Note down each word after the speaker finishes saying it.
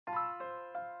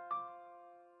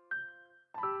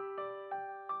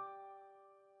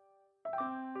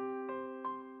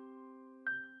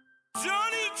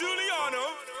The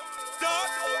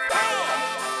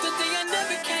day I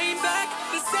never came back,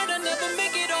 they said I'd never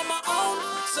make it on my own.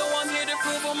 So I'm here to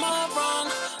prove them all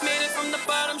wrong. Made it from the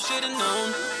bottom, should've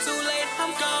known. Too late,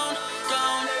 I'm gone,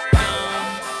 gone, gone.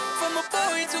 From a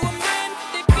boy to a man,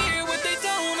 they fear what they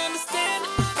don't understand.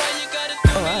 Why you gotta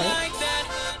do me like that?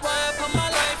 Why I put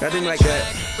my life in a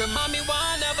track? Remind me why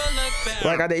I never look back.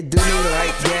 Why gotta do me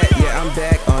like that? Yeah, I'm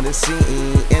back on the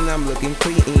scene, and I'm looking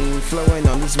clean. Flowing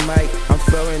on this mic, I'm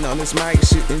flowing on this mic,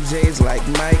 shooting J's like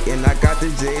Mike, and I got the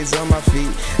J's on my feet.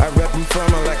 I rep them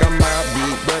from her like I'm mob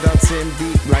deep, but I'm 10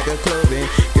 deep like a clothing.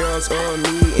 Girls on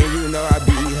me, and you know I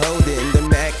be holding the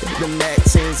Mac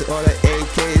 10s or the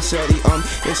AK, shorty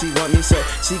and she want me so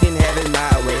she can have it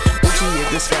my way. Gucci hit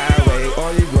the skyway, or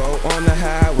you go on the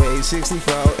highway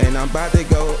 64, and I'm about to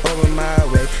go over my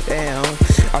way. Damn,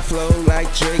 I flow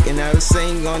like Drake, and I was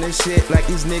sing on this shit like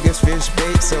these niggas fish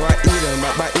bait. So I eat 'em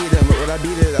up, I eat 'em, but when I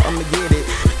beat it, I'ma get it.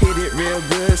 Hit it real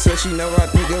good, so she know I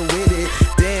nigga with it.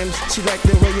 Damn, she like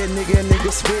the way a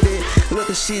nigga spit it. Look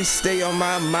at she stay on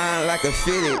my mind like a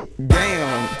fitted.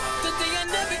 Damn. The day I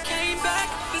never came back,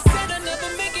 they said I'd never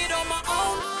make it on my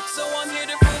own. So I'm here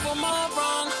to prove them all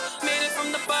wrong. Made it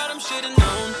from the bottom, should've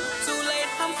known. Too late,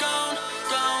 I'm gone,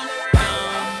 gone,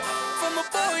 gone. From a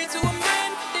boy to a man,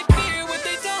 they fear what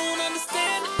they don't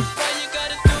understand. Why you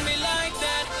gotta do me like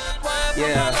that? Why I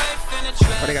put my life in a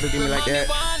track? Why they gotta do me like that?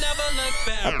 Why I never look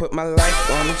back? I put my life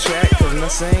on the track, cause when I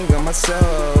sing on my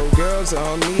soul. Girls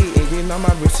on me, and you know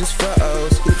my wrist is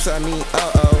froze. Oops, I mean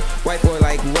uh-oh. White boy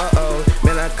like whoa.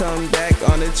 Man, I come back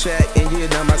on the track, and you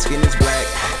know my skin is black.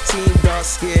 Team dark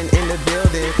skin in the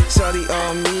building. Shorty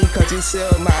on me, cause you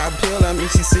sell my appeal. I mean,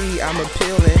 she see I'm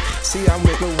appealing. See, I'm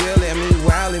wiggle wheeling, I mean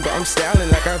wildin', but I'm styling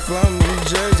like I'm from New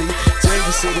Jersey.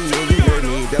 Jersey City, and you heard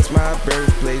me, that's my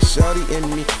birthplace. Shorty in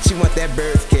me, she want that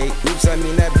birth cake. Oops, I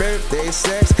mean that birthday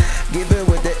sex. Give her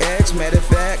with the X, matter of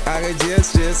fact, I could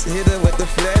just hit her with the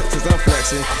flex, cause I'm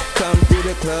flexing. Come through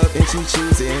the club and she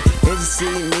choosing, and she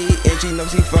see me and she know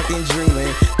she fucking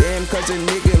dreaming. Damn, cause a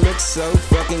nigga looks so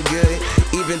fucking good,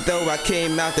 even though I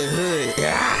came out the hood.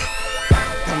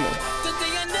 Come on. The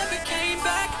day I never came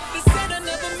back, they said I'd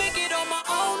never make it on my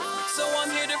own. So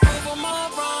I'm here to prove them all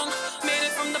wrong. Made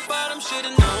it from the bottom,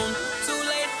 should've known. Too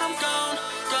late, I'm gone,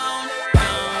 gone,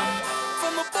 gone.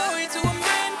 From a boy to a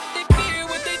man, they fear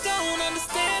what they don't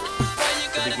understand. Why you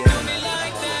gotta do me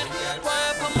like that? Why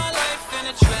I put my life in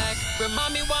a track?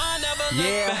 Remind me why I never look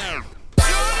back.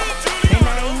 And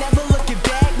I ain't never looking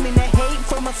back. Man, I hate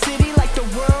for my city like the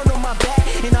world on my back.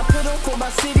 And I put on for my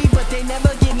city, but they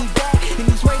never give me back. And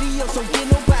these radios don't get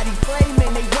nobody play,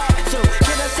 man, they whack. So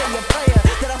can I say a prayer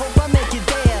that I hope I make it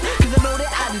there? Cause I know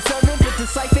that I deserve it, but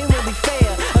this life ain't really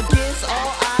fair. Against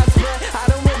all odds, but I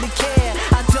don't really care.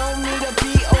 I don't need a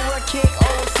beat or a kick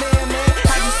or a snare, man.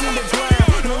 I just need a grind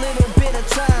and a little bit of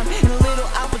time and a little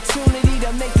opportunity to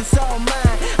make this all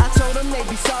mine. I told them they'd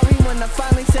be sorry when I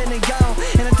finally said they gone.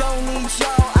 And I don't need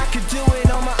y'all, I could do it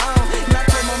on my own. And I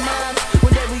told my mom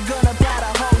one day we gonna buy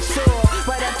the whole store.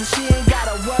 Right after she ain't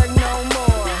gotta work no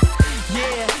more.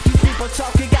 Yeah, you people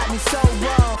talking got me so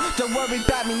wrong. Don't worry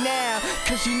about me now,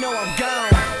 cause you know I'm gone.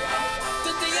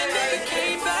 The day I never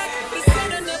came back,